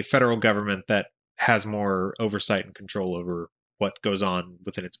 a federal government that has more oversight and control over what goes on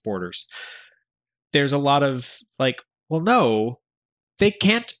within its borders. There's a lot of like, well, no, they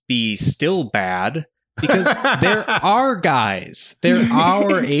can't be still bad because they're our guys. They're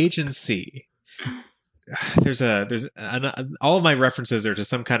our agency. All of my references are to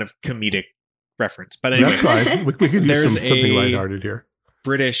some kind of comedic reference, but anyway, that's fine. We could use something lighthearted here.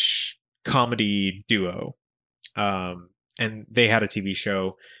 British comedy duo, and they had a TV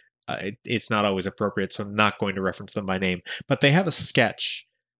show. It's not always appropriate, so I'm not going to reference them by name. But they have a sketch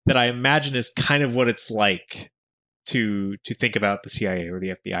that I imagine is kind of what it's like to think about the CIA or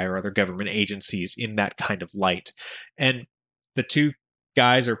the FBI or other government agencies in that kind of light. And the two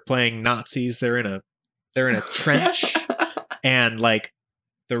guys are playing Nazis. They're in a trench, and like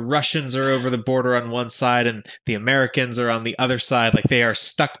the Russians are over the border on one side and the Americans are on the other side. Like they are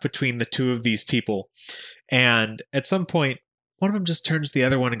stuck between the two of these people. And at some point, one of them just turns to the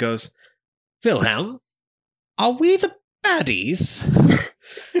other one and goes, "Wilhelm, are we the baddies?"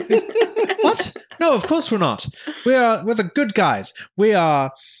 What? No, of course we're not. We're the good guys. We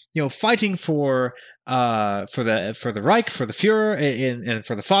are, fighting for the Reich, for the Fuhrer, and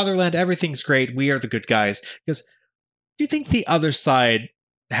for the fatherland. Everything's great. We are the good guys. Because do you think the other side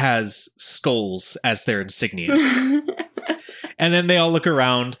has skulls as their insignia? And then they all look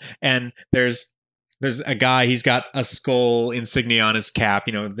around, and there's a guy. He's got a skull insignia on his cap.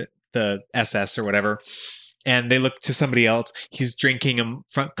 The SS or whatever. And they look to somebody else. He's drinking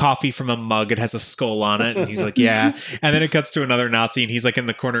coffee from a mug. It has a skull on it. And he's like, yeah. And then it cuts to another Nazi, and he's like in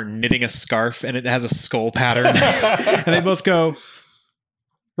the corner knitting a scarf, and it has a skull pattern. And they both go,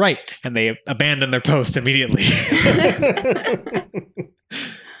 right. And they abandon their post immediately.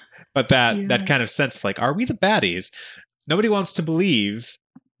 But that kind of sense of like, are we the baddies? Nobody wants to believe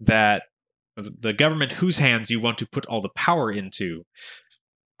that the government whose hands you want to put all the power into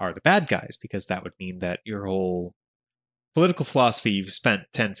are the bad guys, because that would mean that your whole political philosophy you've spent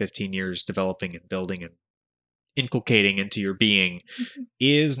 10, 15 years developing and building and inculcating into your being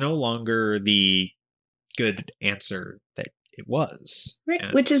is no longer the good answer that it was.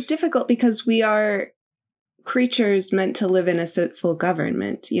 Right, which is difficult because we are creatures meant to live in a civil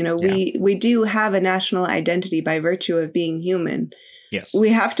government. We do have a national identity by virtue of being human. Yes. We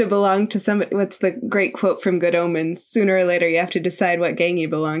have to belong to somebody. What's the great quote from Good Omens? Sooner or later, you have to decide what gang you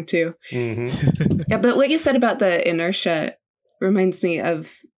belong to. Mm-hmm. Yeah, but what you said about the inertia reminds me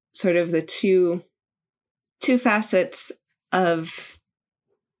of sort of the two facets of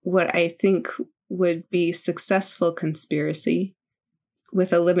what I think would be successful conspiracy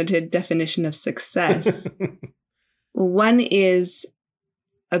with a limited definition of success. One is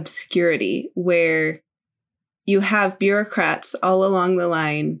obscurity, where you have bureaucrats all along the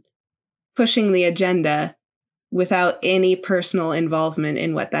line pushing the agenda without any personal involvement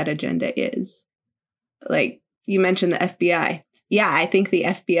in what that agenda is. Like you mentioned the FBI. Yeah, I think the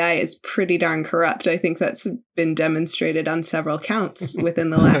FBI is pretty darn corrupt. I think that's been demonstrated on several counts within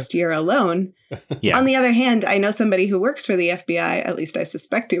the last year alone. Yeah. On the other hand, I know somebody who works for the FBI. At least I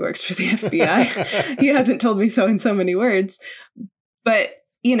suspect he works for the FBI. He hasn't told me so in so many words. But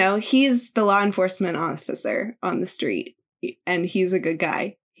he's the law enforcement officer on the street, and he's a good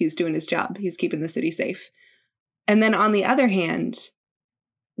guy. He's doing his job. He's keeping the city safe. And then on the other hand,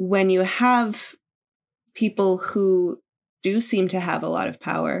 when you have people who do seem to have a lot of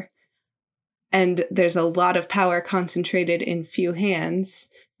power, and there's a lot of power concentrated in few hands,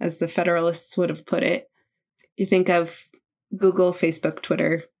 as the Federalists would have put it, you think of Google, Facebook,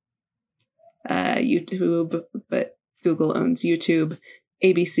 Twitter, YouTube, but Google owns YouTube,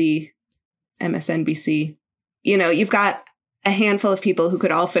 ABC, MSNBC. You've got a handful of people who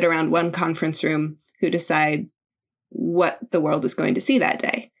could all fit around one conference room who decide what the world is going to see that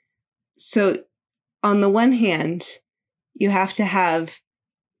day. So on the one hand, you have to have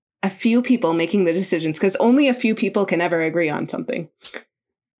a few people making the decisions, because only a few people can ever agree on something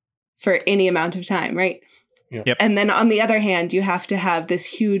for any amount of time, right? Yep. And then on the other hand, you have to have this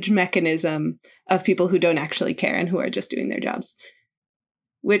huge mechanism of people who don't actually care and who are just doing their jobs,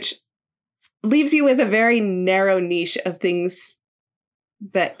 which leaves you with a very narrow niche of things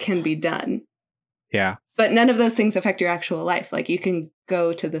that can be done. Yeah. But none of those things affect your actual life. Like you can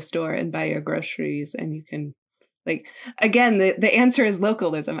go to the store and buy your groceries, and you can, again, the answer is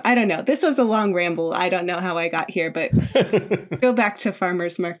localism. I don't know. This was a long ramble. I don't know how I got here, but go back to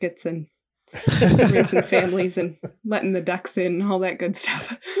farmers markets and raising families and letting the ducks in and all that good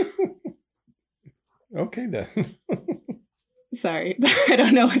stuff. Okay, then. Sorry, I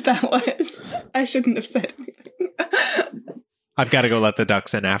don't know what that was. I shouldn't have said anything. I've got to go let the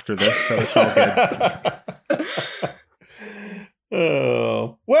ducks in after this, so it's all good.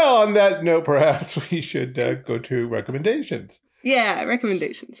 Oh, well, on that note, perhaps we should go to recommendations. Yeah,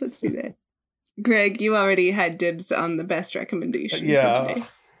 recommendations. Let's do that. Greg, you already had dibs on the best recommendation for today.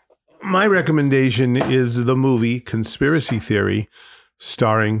 My recommendation is the movie Conspiracy Theory,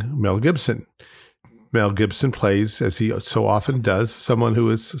 starring Mel Gibson. Mel Gibson plays, as he so often does, someone who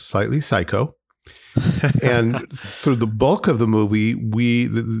is slightly psycho. And through the bulk of the movie,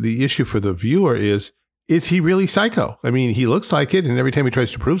 the issue for the viewer is he really psycho? I mean, he looks like it, and every time he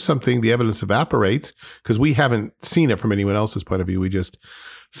tries to prove something, the evidence evaporates because we haven't seen it from anyone else's point of view. We just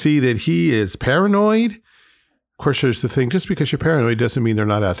see that he is paranoid. Of course, there's the thing, just because you're paranoid doesn't mean they're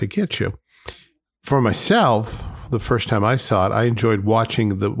not out to get you. For myself, the first time I saw it, I enjoyed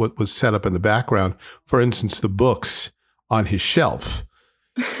watching what was set up in the background. For instance, the books on his shelf,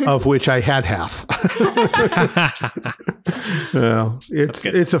 of which I had half. Well,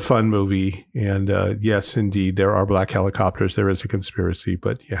 it's a fun movie. And yes, indeed, there are black helicopters. There is a conspiracy,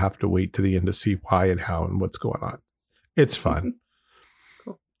 but you have to wait to the end to see why and how and what's going on. It's fun.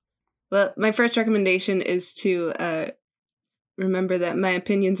 Cool. Well, my first recommendation is to remember that my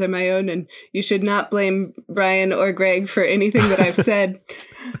opinions are my own, and you should not blame Brian or Greg for anything that I've said.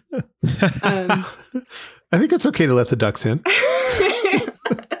 I think it's okay to let the ducks in.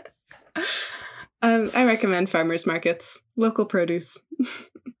 I recommend farmers markets, local produce.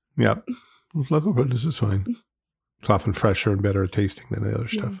 Yep. Local produce is fine. It's often fresher and better tasting than the other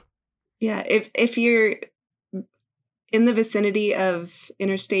stuff. Yeah. If you're in the vicinity of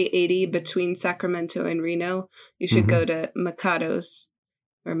Interstate 80 between Sacramento and Reno, you should go to Machado's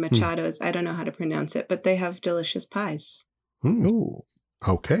or Machado's. I don't know how to pronounce it, but they have delicious pies. Ooh.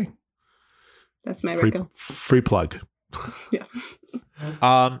 Okay. That's my free plug. Yeah.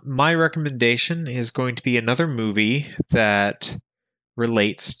 My recommendation is going to be another movie that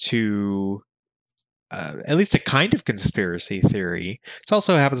relates to at least a kind of conspiracy theory. It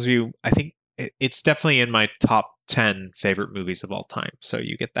also happens to be, I think it's definitely in my top 10 favorite movies of all time. So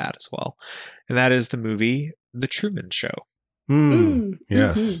you get that as well. And that is the movie The Truman Show. Yes.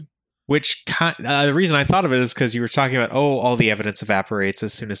 Mm-hmm. Which the reason I thought of it is because you were talking about, all the evidence evaporates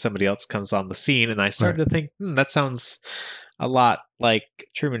as soon as somebody else comes on the scene. And I started to think, that sounds a lot like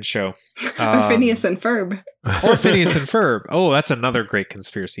Truman Show. Or Phineas and Ferb. Or Phineas and Ferb. Oh, that's another great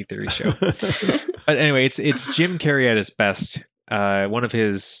conspiracy theory show. But anyway, it's Jim Carrey at his best. One of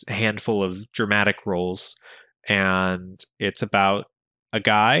his handful of dramatic roles. And it's about a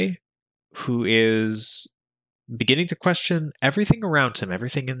guy who is beginning to question everything around him,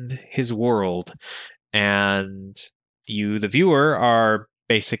 everything in his world. And you, the viewer, are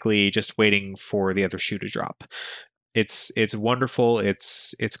basically just waiting for the other shoe to drop. It's wonderful.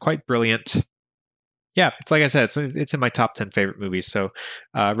 It's quite brilliant. Yeah, it's like I said, it's in my top 10 favorite movies. So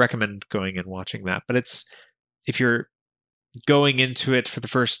recommend going and watching that. But if you're going into it for the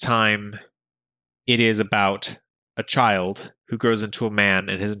first time, it is about a child who grows into a man,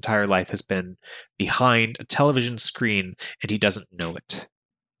 and his entire life has been behind a television screen, and he doesn't know it.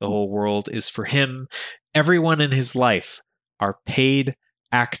 The whole world is for him. Everyone in his life are paid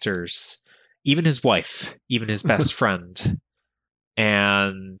actors, even his wife, even his best friend,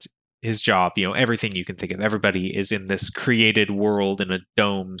 and his job, everything you can think of. Everybody is in this created world in a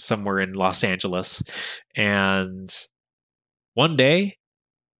dome somewhere in Los Angeles. And one day,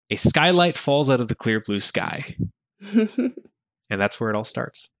 a skylight falls out of the clear blue sky. And that's where it all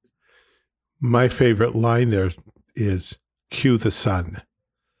starts. My favorite line there is, cue the sun.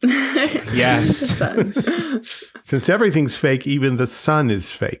 Yes. Since everything's fake, even the sun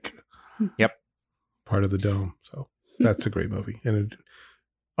is fake. Yep. Part of the dome. So that's a great movie. And it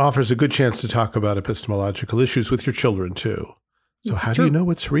offers a good chance to talk about epistemological issues with your children, too. So how do you know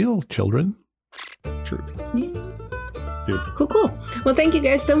what's real, children? True. Yeah. Cool. Well, thank you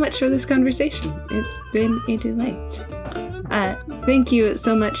guys so much for this conversation. It's been a delight. Thank you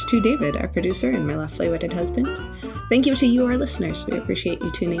so much to David, our producer, and my lovely wedded husband. Thank you to you, our listeners. We appreciate you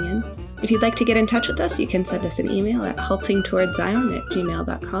tuning in. If you'd like to get in touch with us, you can send us an email at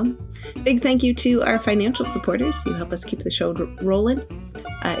haltingtowardszion@gmail.com. Big thank you to our financial supporters who help us keep the show rolling.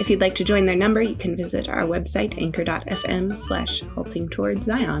 If you'd like to join their number, you can visit our website,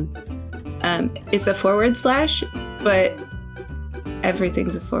 anchor.fm/haltingtowardszion. It's a /, but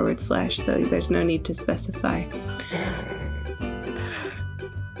everything's a /, so there's no need to specify.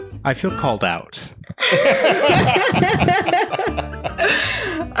 I feel called out.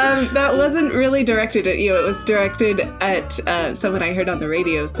 That wasn't really directed at you. It was directed at someone I heard on the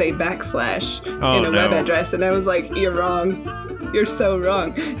radio say / in a web address, and I was like, "You're wrong. You're so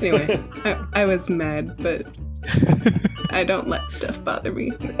wrong." Anyway, I was mad, but I don't let stuff bother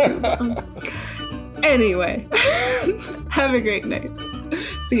me for too long. Anyway, have a great night.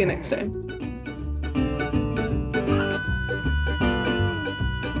 See you next time.